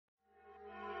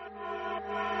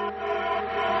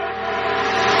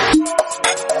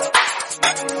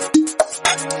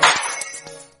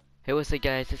what's up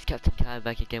guys, it's Captain Kai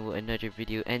back again with another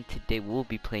video, and today we'll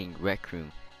be playing Rec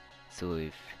Room. So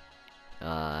if,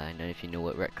 I don't know if you know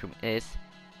what Rec Room is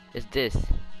this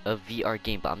a VR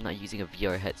game, but I'm not using a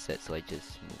VR headset, so I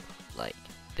just move like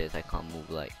this. I can't move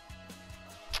like,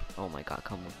 oh my god, I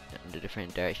can't move in the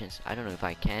different directions. I don't know if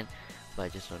I can, but I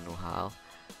just don't know how.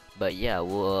 But yeah,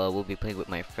 we'll be playing with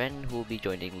my friend who will be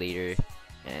joining later.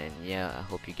 And yeah, I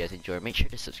hope you guys enjoy. Make sure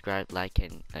to subscribe, like,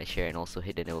 and share, and also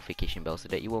hit the notification bell so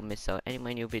that you won't miss out any of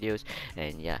my new videos.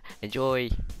 And yeah,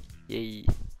 enjoy. Yay.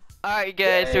 Alright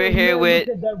guys, Damn, we're here man, with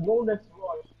look at that Rolex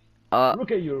watch. Look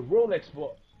at your Rolex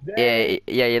watch. Damn.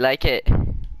 yeah, you like it?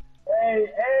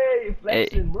 Hey,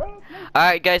 flexing, Hey. bro.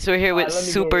 Alright guys, we're here with Alright, let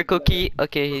me Super go. Cookie.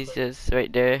 Okay, he's just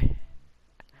right there.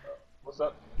 What's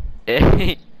up?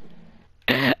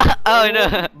 Oh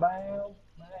no.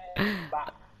 Bam.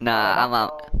 Nah, I'm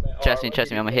out. Trust me,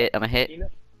 I'm a hit.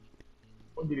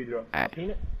 What did you draw? Alright. A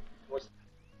peanut?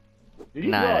 Did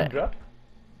you Nah. draw a drop?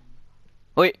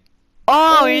 Wait.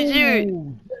 Oh, you shoot!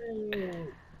 Damn.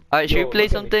 Alright, should we Yo, play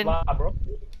look at me. something? Fly, bro.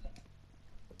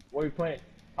 What are you playing?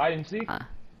 Hide and seek?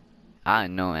 I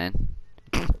don't know, man.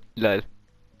 Lol.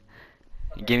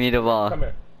 Give me the ball. Come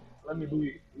here. Let me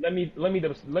bully. Let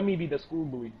me be the school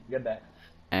bully. Get that.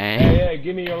 Eh. Hey,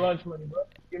 give me your lunch money, bro.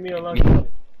 Give me your lunch money.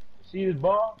 See this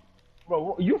ball?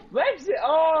 Bro, you flex it.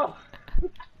 Oh!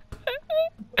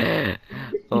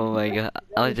 Oh my god.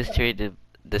 I'll just trade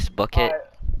this bucket.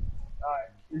 Alright.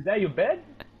 Is that your bed?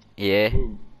 Yeah.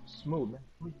 Smooth,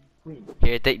 man. Clean.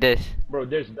 Here, take this. Bro,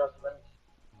 there's dust, man.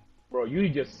 Bro, you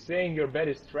just saying your bed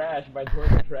is trash by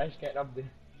throwing the trash can up there.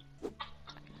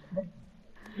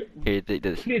 Here, take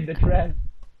this. Hit the trash.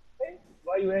 Hey,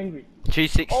 why are you angry?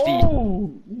 360.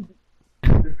 Oh!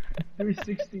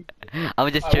 360. I'ma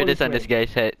just throw this on this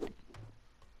guy's head.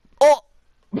 Oh!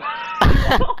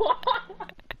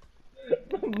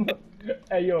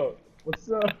 Hey yo, what's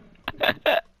up?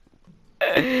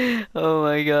 Oh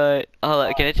my god. Hold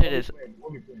on, can I try this?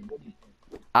 What we playing?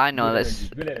 I know,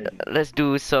 Good energy. let's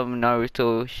do some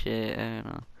Naruto shit. I don't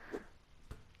know.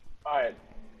 Alright.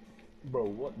 Bro,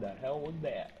 what the hell was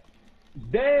that?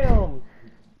 Damn!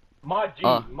 My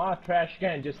trash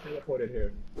can just teleported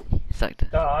here. Sucked.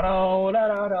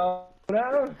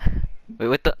 Wait,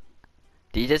 what the?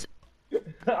 Did you just?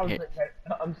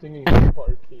 I'm singing that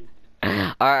part.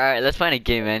 Alright, let's find a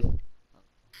game, man.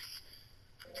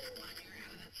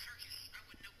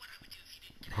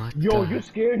 What Yo, the? you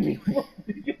scared me.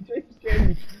 You scared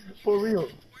me. For real.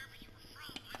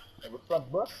 Hey, what's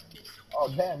up, bro?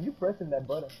 Oh, damn, you pressing that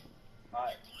button.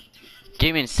 Alright.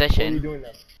 Gaming What are you session. doing now?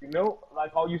 You know,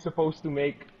 like how you supposed to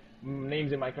make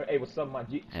names in Minecraft. Hey, what's up, my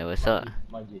G? Hey, what's up?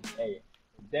 My G. Hey.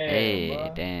 Damn, Hey,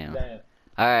 bro. damn.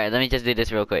 Alright, let me just do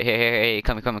this real quick. Here,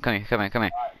 come here.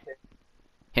 Alright,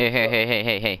 Here.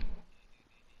 hey,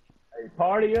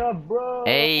 party up, bro.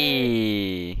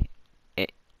 Hey.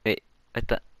 Wait, what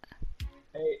the?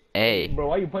 Hey. Bro,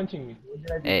 why you punching me? What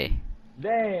did I do? Hey.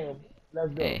 Damn.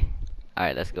 Let's go. Hey.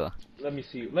 Alright, let's go. Let me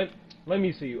see you. Let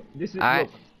me see you. This is Alright.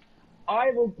 look.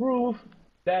 I will prove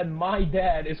that my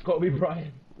dad is Kobe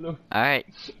Bryant. Look. Alright.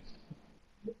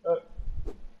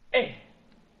 Hey.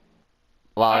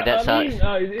 Wow, that sucks. It's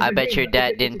I a bet game, your bro. dad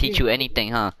It's didn't a teach game. you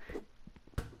anything, huh?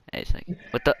 It's like,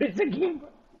 what the? It's a game, bro.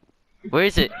 Where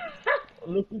is it?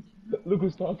 Look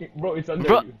who's talking. Bro, it's under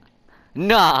Bro. you.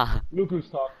 Nah. Look who's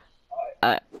talking.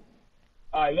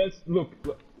 Alright, let's look.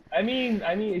 I mean,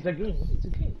 it's a game. It's a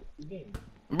game.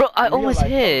 Bro, I In real almost life,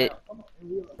 hit. Come on, in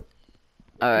real life.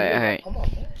 Alright. Come on,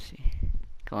 man. Let's see.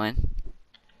 Go on.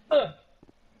 Uh.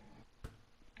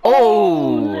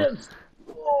 Oh! Yes.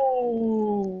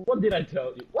 Oh! What did I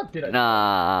tell you? What did I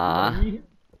Nah. tell you?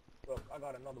 Look, I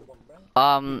got another one,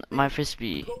 bro. My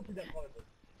frisbee. Go to that corner.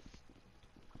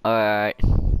 Alright.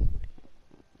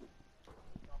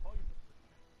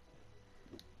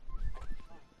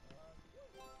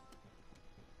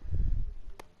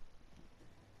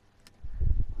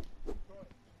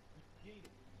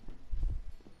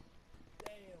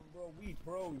 Damn, bro, we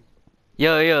pros.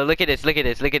 Yo, look at this.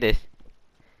 Yeah, looking at it.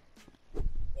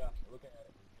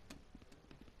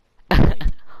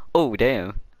 Oh, damn.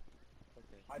 Okay.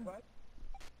 High five?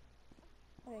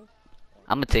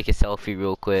 I'm gonna take a selfie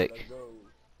real quick. Let's go.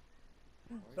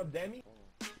 What's up, Demi?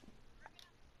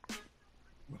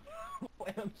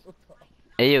 I'm so tall.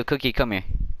 Hey, yo, Cookie, come here.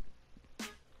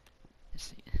 Let's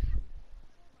see.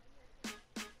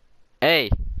 Hey.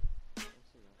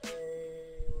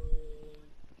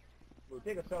 Bro,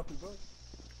 take a selfie, bro.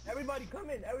 Everybody come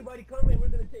in. We're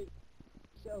gonna take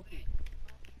a selfie.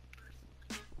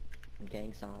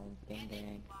 Gang song.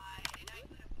 Gang.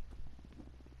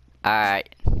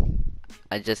 Alright.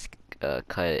 I just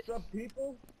cut it. What's up,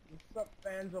 people? What's up,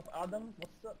 fans of Adam?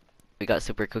 What's up? We got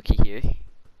Super Cookie here.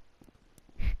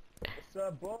 What's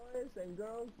up, boys and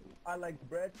girls? I like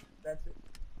bread. That's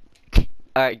it.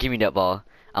 Alright, give me that ball.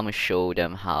 I'm gonna show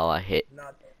them how I hit.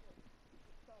 Not.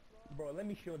 Bro, let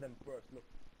me show them first. Look.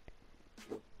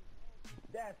 Look.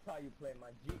 That's how you play, my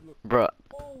G. Look. Bruh.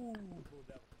 Oh, bro,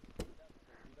 that was.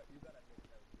 You gotta admit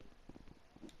that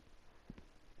was.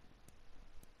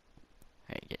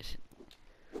 Alright, guys.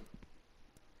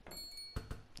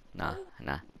 Nah.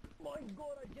 My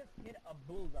God, I just hit a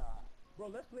bullseye. Bro,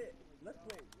 let's play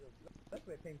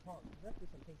ping pong. Let's play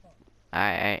some ping pong.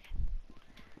 Alright.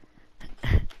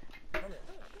 Come here.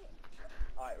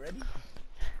 Alright, ready?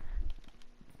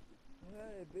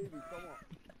 Hey, baby, come on.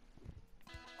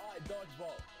 Alright,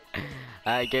 dodgeball.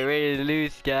 Alright, get ready to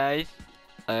lose, guys.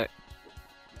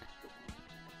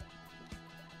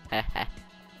 Haha.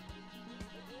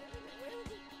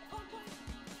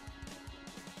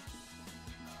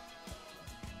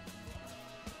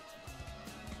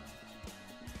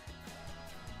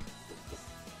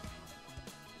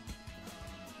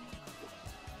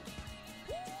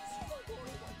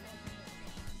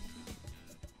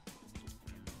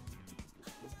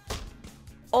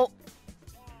 Oh!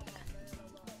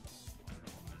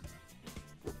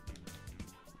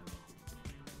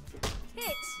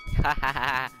 Hit!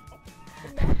 Hahaha.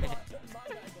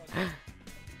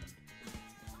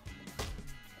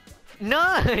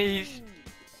 Nice!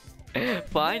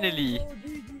 Finally!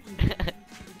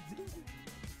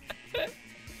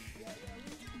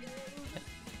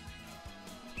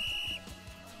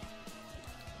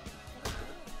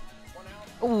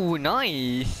 Oh,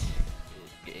 nice!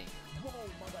 Okay.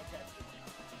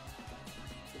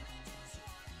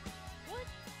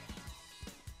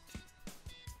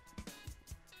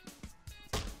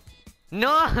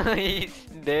 Nice!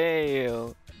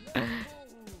 Damn!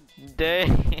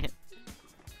 Damn!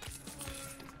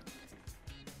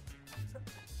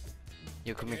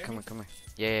 Yo, come here.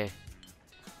 Yeah.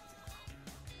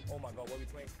 Oh my God, what are we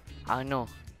playing? I don't know.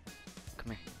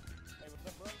 Come here. Hey, what's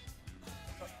up, bro?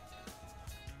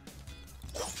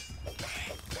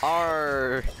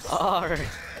 R.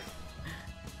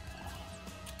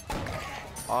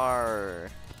 R.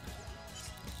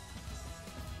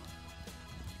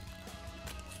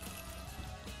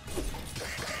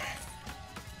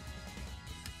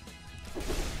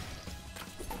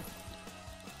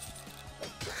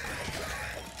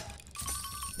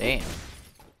 Damn.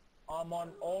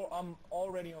 I'm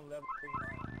already on level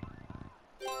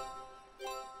 9.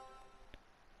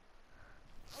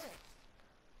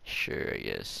 Sure, I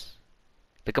guess.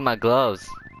 Look at my gloves.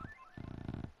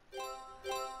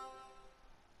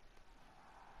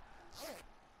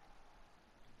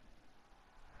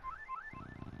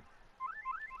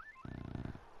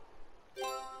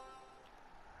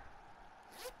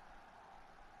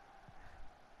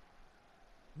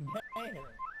 Damn.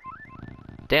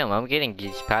 Damn, I'm getting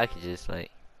these packages,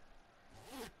 like.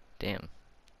 Damn.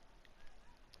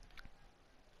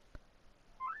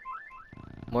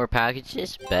 More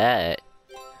packages? Bet.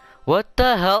 What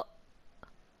the hell?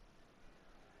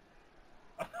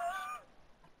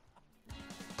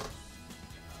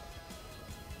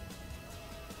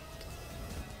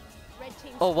 Red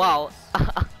team. Oh wow.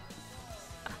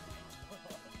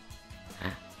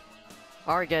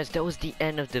 Alright guys, that was the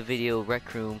end of the video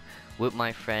Rec Room with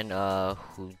my friend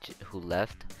who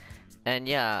left. And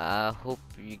yeah, I hope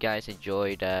you guys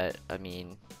enjoyed that. I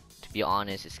mean, to be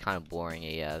honest, it's kind of boring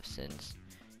AF since,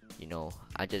 you know,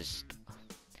 I just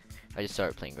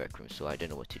started playing Rec Room, so I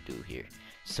didn't know what to do here.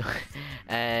 So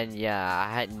and yeah,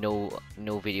 I had no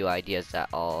video ideas at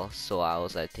all, so I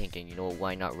was like thinking, you know,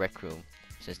 why not Rec Room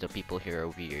since the people here are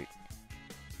weird.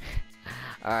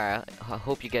 Alright, I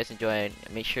hope you guys enjoyed.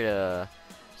 Make sure to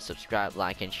subscribe,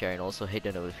 like, and share, and also hit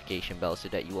the notification bell so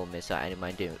that you won't miss out any of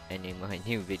my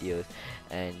new videos.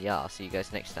 And yeah, I'll see you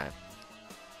guys next time.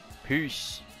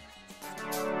 Peace.